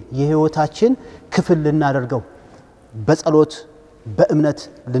ሁሉ ጊዜ የህይወታችን ክፍል ልናደርገው በጸሎት በእምነት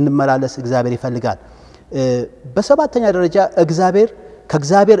ልንመላለስ እግዚአብሔር ይፈልጋል በሰባተኛ ደረጃ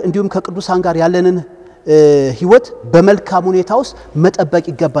ከእግዚአብሔር እንዲሁም ከቅዱሳን ጋር ያለንን ህይወት በመልካም ሁኔታ ውስጥ መጠበቅ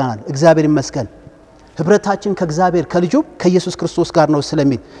ይገባናል እግዚአብሔር ይመስገን ህብረታችን ከእግዚአብሔር ከልጁ ከኢየሱስ ክርስቶስ ጋር ነው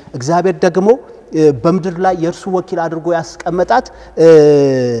ስለሚል እግዚአብሔር ደግሞ በመድር ላይ የእርሱ ወኪል አድርጎ ያስቀመጣት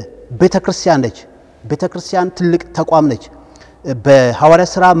ቤተክርስቲያን ነች ቤተክርስቲያን ትልቅ ተቋም ነች በሐዋርያ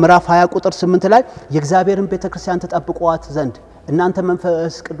ሥራ ምዕራፍ 20 ቁጥር 8 ላይ የእግዚአብሔርን ቤተክርስቲያን ተጠብቋት ዘንድ እናንተ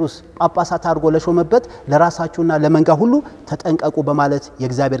መንፈስ ቅዱስ ጳጳሳት አድርጎ ለሾመበት ለራሳችሁና ለመንጋ ሁሉ ተጠንቀቁ በማለት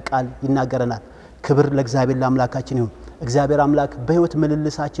የእግዚአብሔር ቃል ይናገረናል ክብር ለእግዚአብሔር ለአምላካችን ይሁን እግዚአብሔር አምላክ በህይወት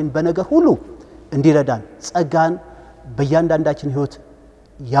ምልልሳችን በነገር ሁሉ እንዲረዳን ጸጋን በእያንዳንዳችን ህይወት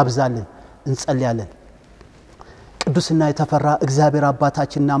ያብዛልን እንጸልያለን ቅዱስና የተፈራ እግዚአብሔር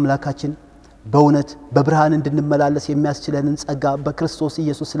አባታችንና አምላካችን በእውነት በብርሃን እንድንመላለስ የሚያስችለንን ጸጋ በክርስቶስ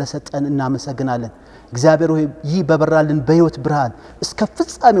ኢየሱስ ስለሰጠን እናመሰግናለን እግዚአብሔር ሆይ ይህ በበራልን በህይወት ብርሃን እስከ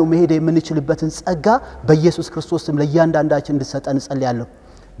ፍጻሜው መሄድ የምንችልበትን ጸጋ በኢየሱስ ክርስቶስ ስም ለእያንዳንዳችን እንድሰጠን እንጸልያለን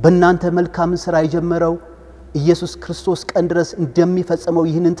በእናንተ መልካም ሥራ የጀመረው ኢየሱስ ክርስቶስ ቀን ድረስ እንደሚፈጸመው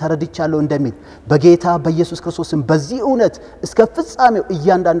ይህንን ተረድቻለሁ እንደሚል በጌታ በኢየሱስ ክርስቶስም በዚህ እውነት እስከ ፍጻሜው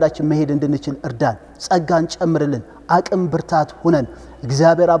እያንዳንዳችን መሄድ እንድንችል እርዳን ጸጋን ጨምርልን አቅም ብርታት ሆነን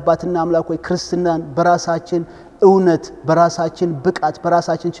እግዚአብሔር አባትና አምላክ ሆይ ክርስትናን በራሳችን እውነት በራሳችን ብቃት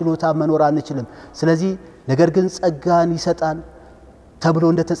በራሳችን ችሎታ መኖር አንችልም ስለዚህ ነገር ግን ጸጋን ይሰጣል ተብሎ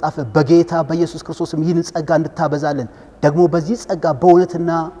እንደተጻፈ በጌታ በኢየሱስ ክርስቶስም ይህንን ጸጋ እንድታበዛልን ደግሞ በዚህ ጸጋ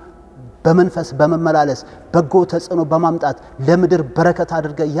በእውነትና በመንፈስ በመመላለስ በጎ ተጽዕኖ በማምጣት ለምድር በረከት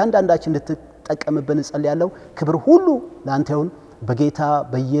አድርገ እያንዳንዳችን እንድትጠቀምብን ጸልያለሁ ክብር ሁሉ ላንተ ይሁን በጌታ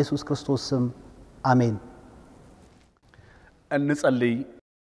በኢየሱስ ክርስቶስ ስም አሜን እንጸልይ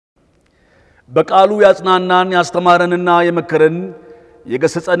በቃሉ ያጽናናን ያስተማረንና የመከረን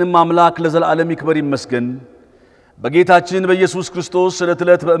የገሰጸንም አምላክ ለዘላለም ይክበር ይመስገን በጌታችን በኢየሱስ ክርስቶስ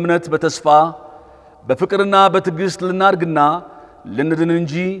ስለተለት በእምነት በተስፋ በፍቅርና በትዕግስት ልናርግና ልንድን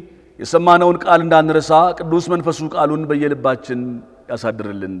እንጂ የሰማነውን ቃል እንዳንረሳ ቅዱስ መንፈሱ ቃሉን በየልባችን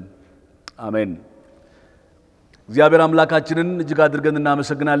ያሳድርልን አሜን እግዚአብሔር አምላካችንን እጅግ አድርገን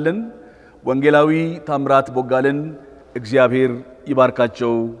እናመሰግናለን ወንጌላዊ ታምራት ቦጋለን እግዚአብሔር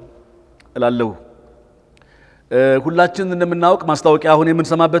ይባርካቸው እላለሁ ሁላችን እንደምናውቅ ማስታወቂያ አሁን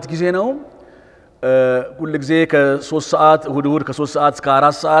የምንሰማበት ጊዜ ነው ሁሉ ጊዜ ከ3 ሰዓት እሁድ ከ3 ሰዓት እስከ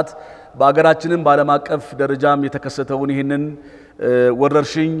 4 ሰዓት በአገራችንም በዓለም አቀፍ ደረጃም የተከሰተውን ይሄንን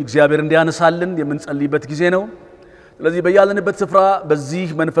ወረርሽኝ እግዚአብሔር እንዲያነሳልን የምንጸልይበት ጊዜ ነው ስለዚህ በያለንበት ስፍራ በዚህ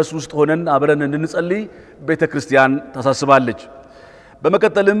መንፈስ ውስጥ ሆነን አብረን እንድንጸልይ ቤተክርስቲያን ታሳስባለች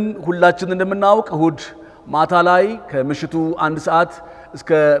በመከተልም ሁላችን እንደምናውቅ እሁድ ማታ ላይ ከምሽቱ 1 ሰዓት እስከ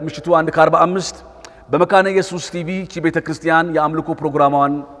ምሽቱ 1:45 በመካነ ኢየሱስ ቲቪ ቤተክርስቲያን የአምልኮ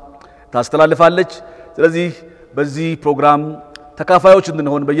ፕሮግራሟን ታስተላልፋለች ስለዚህ በዚህ ፕሮግራም ተካፋዮች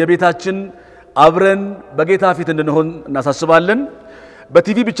እንድንሆን በየቤታችን አብረን በጌታ ፊት እንድንሆን እናሳስባለን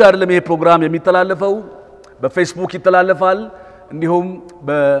በቲቪ ብቻ አይደለም ይሄ ፕሮግራም የሚተላለፈው በፌስቡክ ይተላለፋል እንዲሁም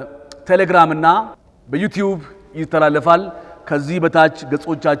በቴሌግራም እና በዩቲዩብ ይተላለፋል ከዚህ በታች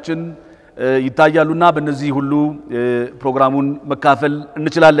ገጾቻችን ይታያሉና በእነዚህ ሁሉ ፕሮግራሙን መካፈል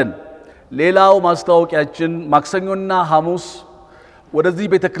እንችላለን ሌላው ማስታወቂያችን ማክሰኞና ሐሙስ ወደዚህ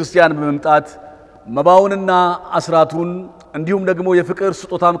ቤተክርስቲያን በመምጣት መባውንና አስራቱን እንዲሁም ደግሞ የፍቅር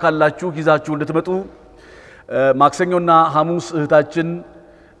ስጦታም ካላችሁ ይዛችሁ እንድትመጡ ማክሰኞና ሐሙስ እህታችን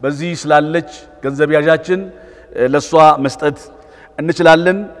በዚህ ስላለች ገንዘብ ያዣችን ለሷ መስጠት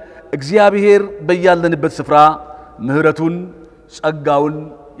እንችላለን እግዚአብሔር በያለንበት ስፍራ ምህረቱን ጸጋውን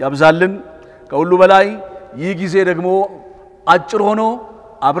ያብዛልን ከሁሉ በላይ ይህ ጊዜ ደግሞ አጭር ሆኖ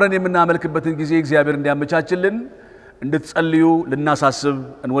አብረን የምናመልክበትን ጊዜ እግዚአብሔር እንዲያመቻችልን እንድትጸልዩ ልናሳስብ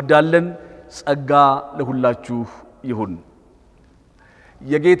እንወዳለን ጸጋ ለሁላችሁ ይሁን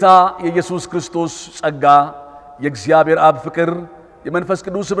የጌታ የኢየሱስ ክርስቶስ ጸጋ የእግዚአብሔር አብ ፍቅር የመንፈስ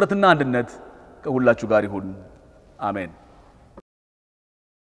ቅዱስ ኅብረትና አንድነት ከሁላችሁ ጋር ይሁን አሜን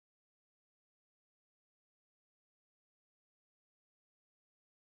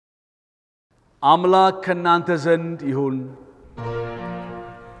አምላክ ከናንተ ዘንድ ይሁን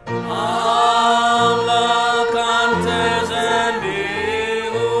አምላክ ካንተ ዘንድ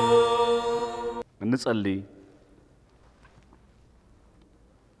ይሁን እንጸልይ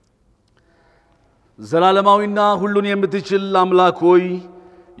ዘላለማዊና ሁሉን የምትችል አምላክ ሆይ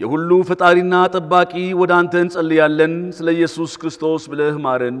የሁሉ ፈጣሪና ጠባቂ ወደ አንተ እንጸልያለን ስለ ኢየሱስ ክርስቶስ ብለህ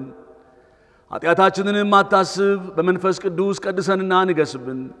ማረን ኃጢአታችንንም አታስብ በመንፈስ ቅዱስ ቀድሰንና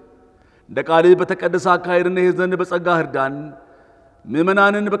ንገስብን እንደ ቃልህ በተቀደሰ አካሄድ እንሄድ ዘንድ በጸጋህ እርዳን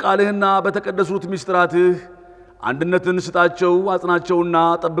ምእመናንን በቃልህና በተቀደሱት ምስጢራትህ አንድነትን ስጣቸው አጽናቸውና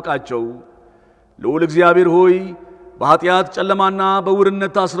ጠብቃቸው ልዑል እግዚአብሔር ሆይ በኃጢአት ጨለማና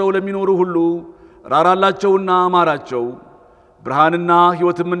በውርነት ታስረው ለሚኖሩ ሁሉ ራራላቸውና ማራቸው ብርሃንና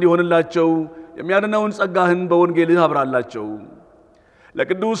ሕይወትም እንዲሆንላቸው የሚያድነውን ጸጋህን በወንጌልህ አብራላቸው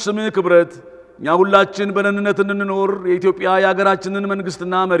ለቅዱስ ስምህ ክብረት እኛ ሁላችን በደህንነት እንድንኖር የኢትዮጵያ የሀገራችንን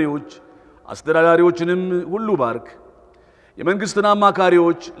መንግስትና መሪዎች አስተዳዳሪዎችንም ሁሉ ባርክ የመንግስትና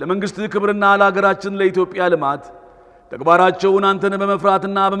አማካሪዎች ለመንግስትህ ክብርና ለሀገራችን ለኢትዮጵያ ልማት ተግባራቸውን አንተን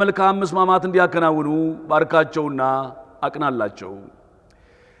በመፍራትና በመልካም መስማማት እንዲያከናውኑ ባርካቸውና አቅናላቸው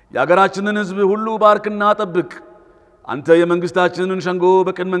የሀገራችንን ሕዝብ ሁሉ ባርክና ጠብቅ አንተ የመንግስታችንን ሸንጎ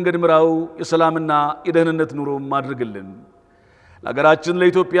በቅን መንገድ ምራው የሰላምና የደህንነት ኑሮ ማድርግልን ለሀገራችን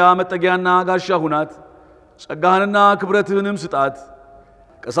ለኢትዮጵያ መጠጊያና ጋሻ ሁናት ጸጋህንና ክብረትህንም ስጣት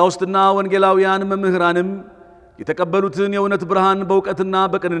ቀሳውስትና ወንጌላውያን መምህራንም የተቀበሉትን የእውነት ብርሃን በእውቀትና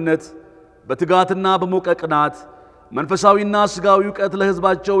በቅንነት በትጋትና በሞቀ ቅናት መንፈሳዊና ስጋዊ ዕውቀት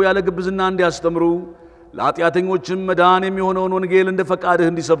ለሕዝባቸው ያለ ግብዝና እንዲያስተምሩ ለኃጢአተኞችም መዳን የሚሆነውን ወንጌል እንደ ፈቃድህ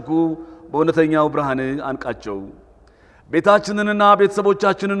እንዲሰብኩ በእውነተኛው ብርሃን አንቃቸው ቤታችንንና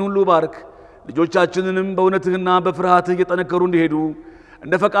ቤተሰቦቻችንን ሁሉ ባርክ ልጆቻችንንም በእውነትህና በፍርሃትህ እየጠነከሩ እንዲሄዱ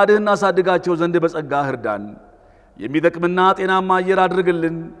እንደ ፈቃድህ እናሳድጋቸው ዘንድ በጸጋህ እርዳን። የሚጠቅምና ጤናማ አየር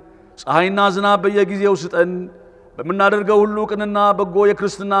አድርግልን። ፀሐይና ዝናብ በየጊዜው ስጠን። በምናደርገው ሁሉ ቅንና በጎ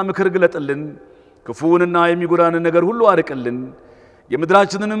የክርስትና ምክር ግለጥልን። ክፉውንና የሚጎዳንን ነገር ሁሉ አርቅልን።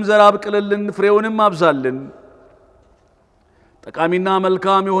 የምድራችንንም ዘር አብቅልልን፣ ፍሬውንም አብዛልን። ጠቃሚና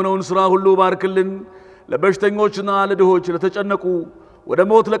መልካም የሆነውን ሥራ ሁሉ ባርክልን። ለበሽተኞችና ለድሆች ለተጨነቁ ወደ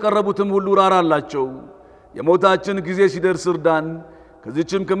ሞት ለቀረቡትም ሁሉ ራራላቸው። የሞታችን ጊዜ ሲደርስ እርዳን።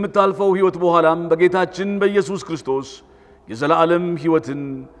 ከዚህችም ከምታልፈው ሕይወት በኋላም በጌታችን በኢየሱስ ክርስቶስ የዘላለም ሕይወትን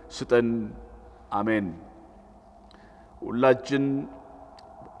ስጠን። አሜን። ሁላችን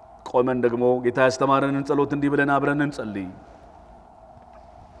ቆመን ደግሞ ጌታ ያስተማረንን ጸሎት እንዲህ ብለን አብረን እንጸልይ።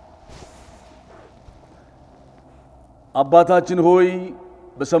 አባታችን ሆይ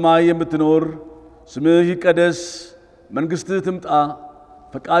በሰማይ የምትኖር ስምህ ይቀደስ፣ መንግሥትህ ትምጣ፣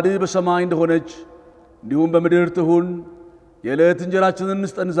 ፈቃድህ በሰማይ እንደሆነች እንዲሁም በምድር ትሁን። የዕለት እንጀራችንን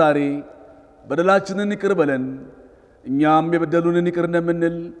ስጠን ዛሬ፣ በደላችንን ይቅር በለን እኛም የበደሉንን ይቅር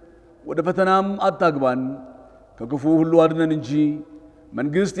እንደምንል፣ ወደ ፈተናም አታግባን ከክፉ ሁሉ አድነን እንጂ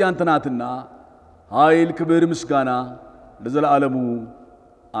መንግሥት ያንተ ናትና ኃይል፣ ክብር፣ ምስጋና ለዘላለሙ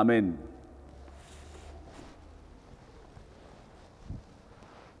አሜን።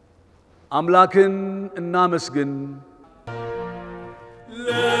 አምላክን እናመስግን።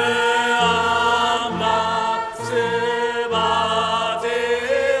 ለአምላክ ስብሐት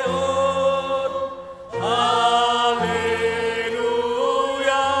ይሁን።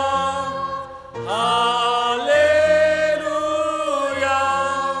 ሃሌሉያ ሃሌሉያ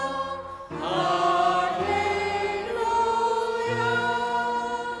ሃሌሉያ።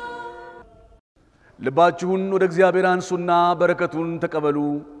 ልባችሁን ወደ እግዚአብሔር አንሱና በረከቱን ተቀበሉ።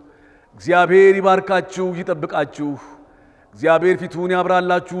 እግዚአብሔር ይባርካችሁ ይጠብቃችሁ። እግዚአብሔር ፊቱን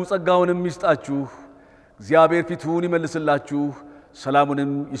ያብራላችሁ ጸጋውንም ይስጣችሁ። እግዚአብሔር ፊቱን ይመልስላችሁ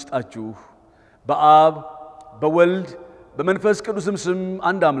ሰላሙንም ይስጣችሁ። በአብ በወልድ በመንፈስ ቅዱስም ስም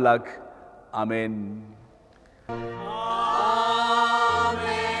አንድ አምላክ አሜን።